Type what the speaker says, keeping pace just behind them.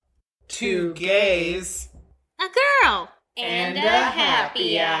Two gays. A girl. And a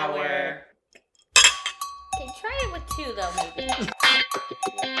happy hour. Okay, try it with two, though, maybe.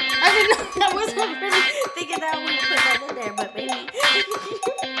 I didn't know. I wasn't really thinking that we put that in there, but maybe.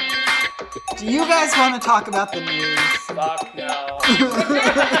 Do you guys want to talk about the news? Fuck no.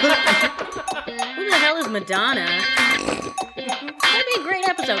 Who the hell is Madonna? That'd be a great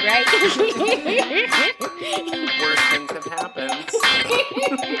episode, right? Worse things have happened.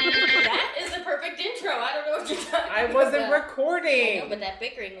 That is the perfect intro. I don't know what you're talking about. I wasn't recording. I know, but that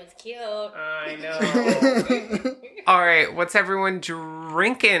bickering was cute. I know. All right, what's everyone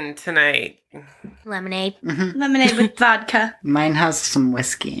drinking tonight? Lemonade. Lemonade with vodka. Mine has some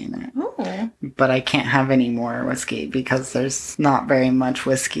whiskey in it. Ooh. But I can't have any more whiskey because there's not very much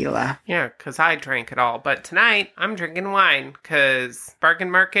whiskey left. Yeah, because I drank it all. But tonight, I'm drinking wine because Bargain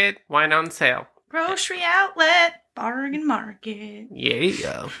Market, wine on sale. Grocery outlet. Bargain market.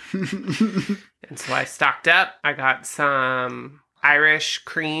 Yeah. And so I stocked up. I got some Irish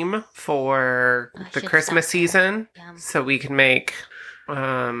cream for I the should Christmas stock season. Yum. So we can make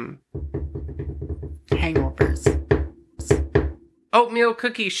Hangovers. oatmeal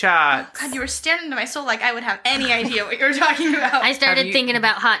cookie shots. God, you were staring into my soul like I would have any idea what you were talking about. I started Have you- thinking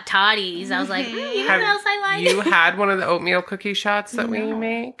about hot toddies. I was like, you know Have what else I like? you had one of the oatmeal cookie shots that we No.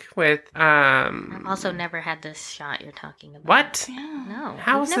 make with I've also never had this shot you're talking about. what? Yeah. No.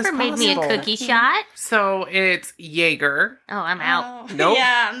 How You've is this never made me a possible? cookie shot? So it's Jaeger. Oh, I'm out. Oh. Nope.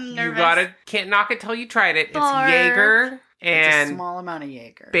 Yeah, I'm nervous. Can't knock it till you tried it. It's Bark. Jaeger It's a and small amount of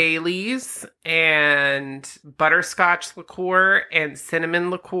Jaeger. Bailey's and butterscotch liqueur and cinnamon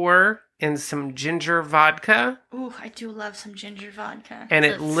liqueur and some ginger vodka. Ooh, I do love some ginger vodka. And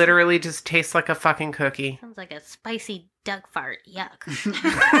it That's- literally just tastes like a fucking cookie. Sounds like a spicy duck fart. Yuck.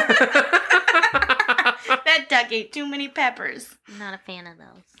 That duck ate too many peppers. I'm not a fan of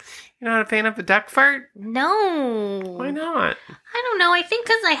those. You're not a fan of a duck fart? No. Why not? I don't know. I think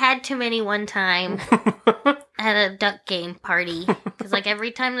because I had too many one time at a duck game party. Because like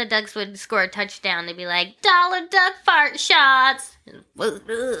every time the Ducks would score a touchdown, they'd be like, $1 duck fart shots.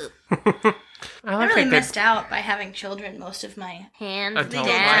 I really missed out by having children most of my Hands Adult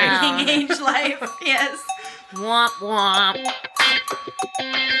down. working age life. Yes. Womp womp.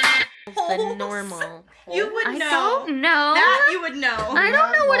 It's the normal. You would I know. don't know. That you would know. I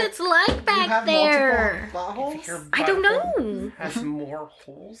don't know what it's like back there. I don't know. Has more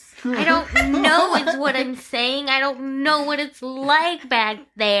holes. I don't know is what I'm saying. I don't know what it's like back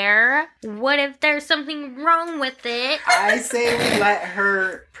there. What if there's something wrong with it? I say we let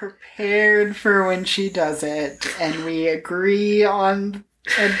her prepared for when she does it, and we agree on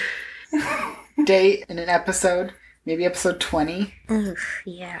a date in an episode, maybe episode 20, Ugh,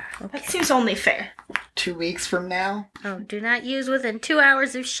 yeah. That seems only fair. 2 weeks from now. Oh, do not use within 2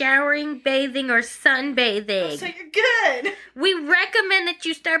 hours of showering, bathing, or sunbathing. So you're good. We recommend that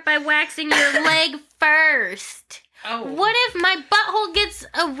you start by waxing your leg first. Oh. What if my butthole gets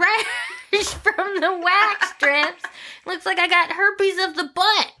a rash from the wax strips? Looks like I got herpes of the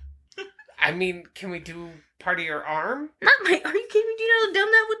butt. I mean, can we do part of your arm? Not my. Are you kidding me? Do you know how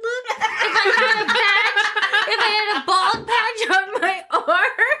dumb that would look? If I had a patch, if I had a bald patch on my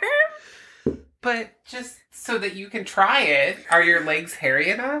arm. But just so that you can try it. Are your legs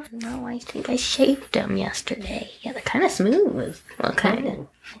hairy enough? No, I think I shaved them yesterday. Yeah, they're kind of smooth. Well, kind of.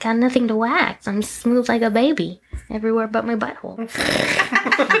 I got nothing to wax. I'm smooth like a baby. Everywhere but my butthole.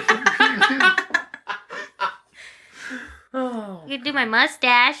 Oh. You could do my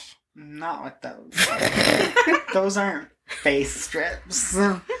mustache. Not with those. Those aren't face strips.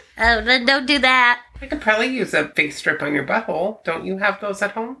 Oh, then don't do that. I could probably use a face strip on your butthole. Don't you have those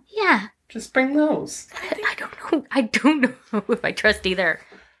at home? Yeah. Just bring those. I don't know. I don't know if I trust either.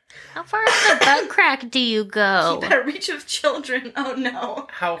 How far up the butt crack do you go? Keep out of reach of children. Oh no.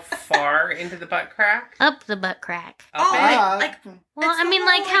 How far into the butt crack? Up the butt crack. Up Oh, it? like Well, That's I the mean, whole,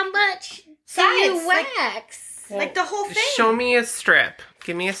 like, like, how much do sides, you like- wax? like the whole thing. Show me a strip.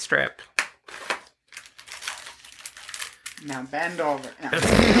 Give me a strip. Now bend over. No.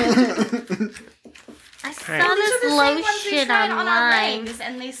 I saw Alright. These are this the same ones we lotion tried on our online. legs,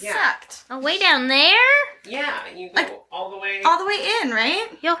 and they Yeah. sucked Oh, way down there? Yeah, you go Like- all the way. all the way in, right?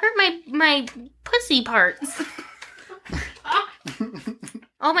 You'll hurt my pussy parts.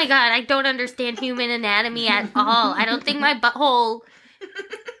 Oh my god, I don't understand human anatomy at all. I don't think my butthole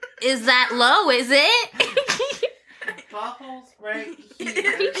is that low, is it? Butthole's right Are you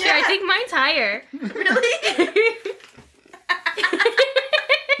here. sure? I think mine's higher. Really?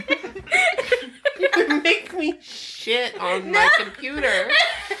 You make me shit on my computer.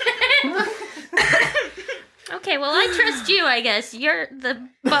 Okay, well, I trust you, I guess. You're the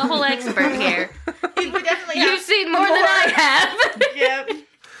butthole expert here. We definitely You've have seen more than I have. Yep.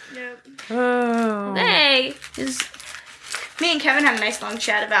 Yep. Oh. Hey, Me and Kevin had a nice long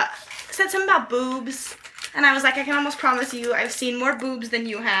chat about, said something about boobs. And I was like, I can almost promise you I've seen more boobs than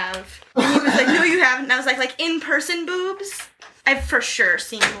you have. And he was like, no, you haven't. And I was like in-person boobs? I've for sure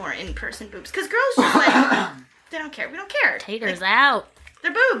seen more in-person boobs. Because girls just like, they don't care. We don't care. taters Like, out.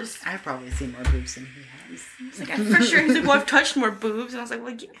 they're boobs. I've probably seen more boobs than he has. He's like, I'm for sure. He's like, well, I've touched more boobs. And I was like,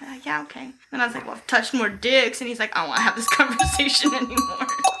 well, yeah, okay. And I was like, well, I've touched more dicks. And he's like, I don't want to have this conversation anymore.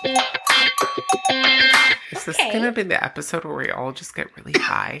 Is this going to be the episode where we all just get really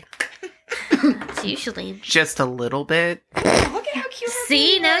high? It's usually. Just a little bit? Look at how cute her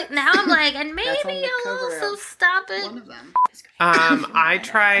See, baby now, looks. now I'm like, and That's on maybe the I'll cover also of stop One it. of them. I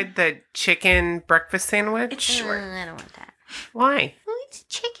tried the chicken breakfast sandwich. It's short. I don't want that. Why? Who eats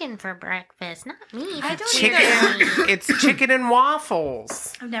chicken for breakfast? Not me. I don't Chicken. It's chicken and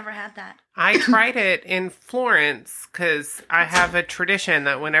waffles. I've never had that. I tried it in Florence because I have a tradition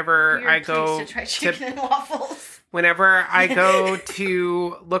that whenever Weird I place go to try chicken and waffles. whenever I go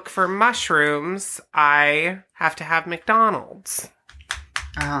to look for mushrooms, I have to have McDonald's.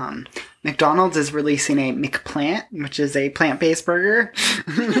 McDonald's is releasing a McPlant, which is a plant-based burger.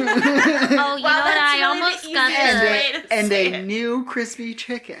 Oh, you know what? I almost got easiest the. way. and a new crispy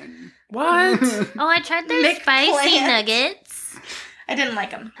chicken. What? Oh, I tried their spicy McPlant. nuggets. I didn't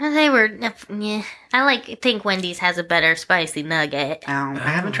like them. They were. Yeah. think Wendy's has a better spicy nugget. I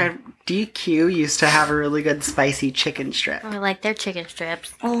haven't tried. DQ used to have a really good spicy chicken strip. I like their chicken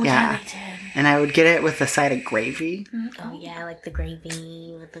strips. Oh, Yeah. they did. And I would get it with a side of gravy. Oh yeah, I like the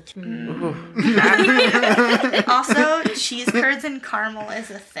gravy with the. Also, cheese curds and caramel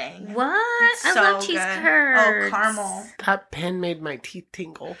is a thing. What? It's I so love cheese good. curds. Oh, caramel. That pen made my teeth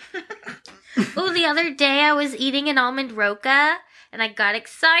tingle. Oh, the other day I was eating an almond roca and I got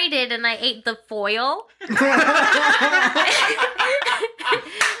excited and I ate the foil.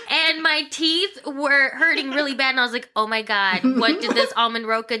 And my teeth were hurting really bad and I was like, oh my god, what did this almond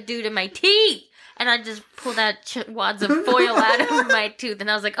roca do to my teeth? And I just pulled out wads of foil out of my tooth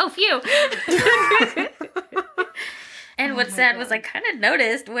and I was like, oh phew. And what's sad was I kind of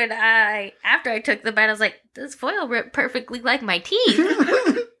noticed when after I took the bite, I was like, this foil ripped perfectly like my teeth.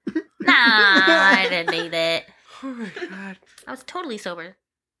 Nah, I didn't eat it. Oh my god. I was totally sober.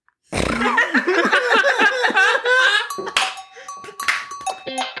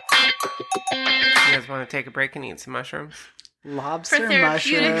 You guys want to take a break and eat some mushrooms? Lobster For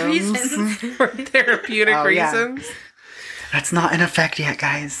therapeutic mushrooms. reasons. For therapeutic Oh, yeah. reasons? That's not in effect yet,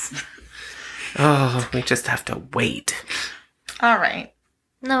 guys. Oh, we just have to wait. All right.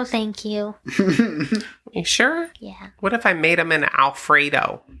 No, thank you. You sure? Yeah. What if I made them in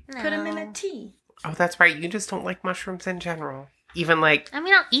Alfredo? No. Put them in a tea. Oh, that's right. You just don't like mushrooms in general. Even like I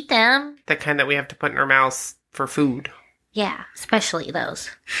mean, I'll eat them. the kind that we have to put in our mouths for food. Yeah, especially those.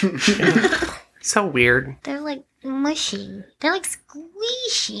 So weird. They're like mushy. They're like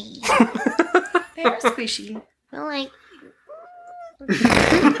squishy. They are squishy. They're like.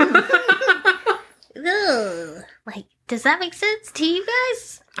 Ugh. Like, does that make sense to you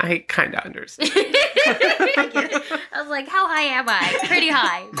guys? I kind of understand. I was like, how high am I? Pretty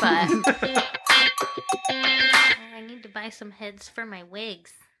high, but. Oh, I need to buy some heads for my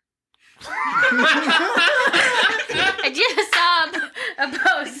wigs. I just saw a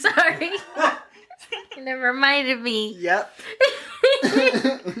post, sorry. And it reminded me. Yep.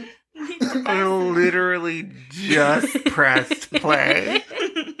 I literally just pressed play.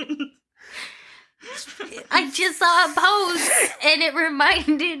 I just saw a post and it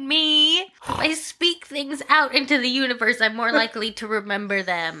reminded me if I speak things out into the universe, I'm more likely to remember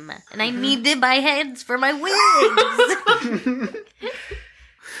them. And I need to buy heads for my wigs.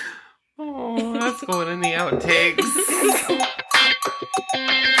 Oh, that's going in the outtakes.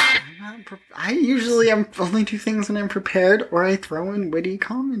 I usually only do things when I'm prepared, or I throw in witty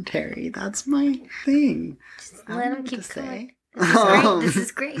commentary. That's my thing. I Let don't know him what keep to going. say. This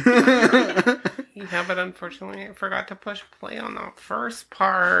is great. Yeah, but unfortunately, I forgot to push play on the first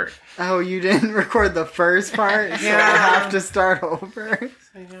part. Oh, you didn't record the first part, so Yeah. I have to start over.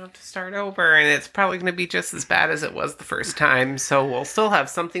 So you have to start over, and it's probably going to be just as bad as it was the first time, so we'll still have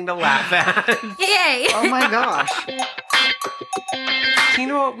something to laugh at. Yay! Oh my gosh. Do you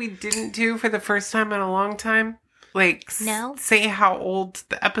know what we didn't do for the first time in a long time? Like, No. say how old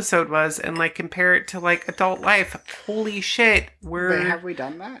the episode was and, like, compare it to, like, adult life. Holy shit, we're Wait, have we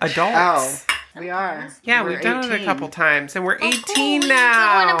done that? adults. Oh, we are. Yeah, We're we've done it a 18. couple times, and we're 18 We now.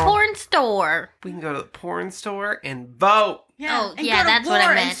 can go in a porn store. We can go to the porn store and vote. Oh, and yeah, go to that's war what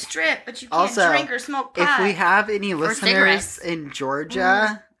I and meant. strip, but you can't Also, drink or smoke pot. If we have any listeners cigarettes. in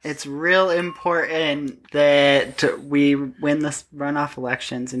Georgia, it's real important that we win this runoff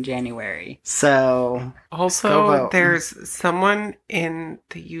elections in January. So Go Also, vote. there's someone in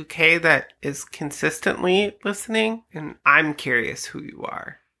the UK that is consistently listening, and I'm curious who you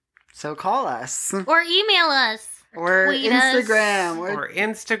are. call us. Or email us. Or Tweet us. Instagram. Or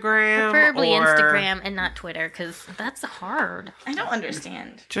Instagram. Preferably or Instagram and not Twitter, because that's hard. I don't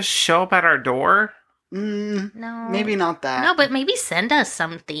understand. Just show up at our door. No. Maybe not that. No, but maybe send us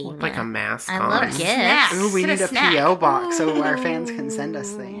something. Like a mask I on. love gifts. Snack. Ooh, we Get a need a snack. P.O. box so our fans can send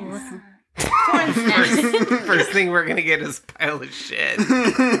us things. Corn snacks. First thing we're gonna get is a pile of shit.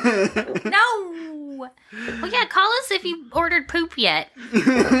 No. Well, yeah, call us if you ordered poop yet.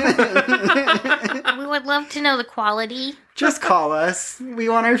 We would love to know the quality. Just call us. We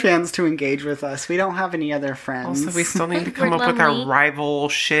want our fans to engage with us. We don't have any other friends. Also, we still need to come We're up with our lonely. rival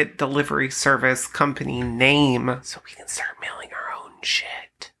shit delivery service company name so we can start mailing our own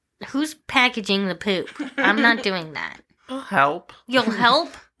shit. Who's packaging the poop? I'm not doing that. I'll help. You'll help?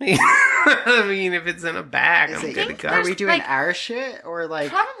 I mean, if it's in a bag, Is I'm it- good to go. Are we doing like- our shit or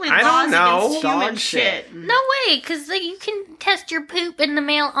like Probably I laws don't know. against human dog shit. shit? No way, because you can test your poop in the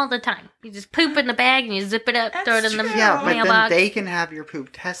mail all the time. You just poop in the bag and you zip it up, throw it in the That's Yeah, but then mailbox. they can have your poop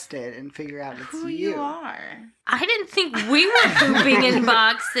tested and figure out it's Who you. you are. I didn't think we were pooping in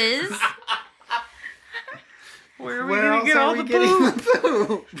boxes. Where are we Where gonna else get are all we the getting poop? the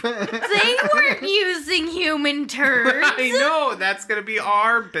poop? They weren't using human turds. I know, that's gonna be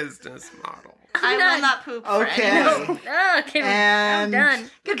our business model. I not- will not poop for Okay. anyone. Okay, I'm And done.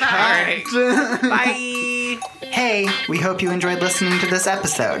 Goodbye. Alright. Bye! Hey, we hope you enjoyed listening to this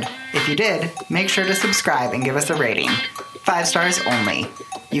episode. If you did, make sure to subscribe and give us a rating. 5 stars only.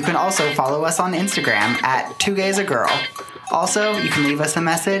 You can also follow us on Instagram at 2gaysagirl. Also, you can leave us a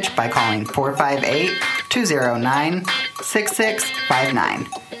message by calling 458-209-6659.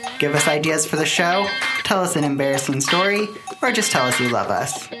 Give us ideas for the show, tell us an embarrassing story, or just tell us you love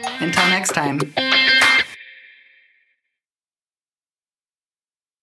us. Until next time.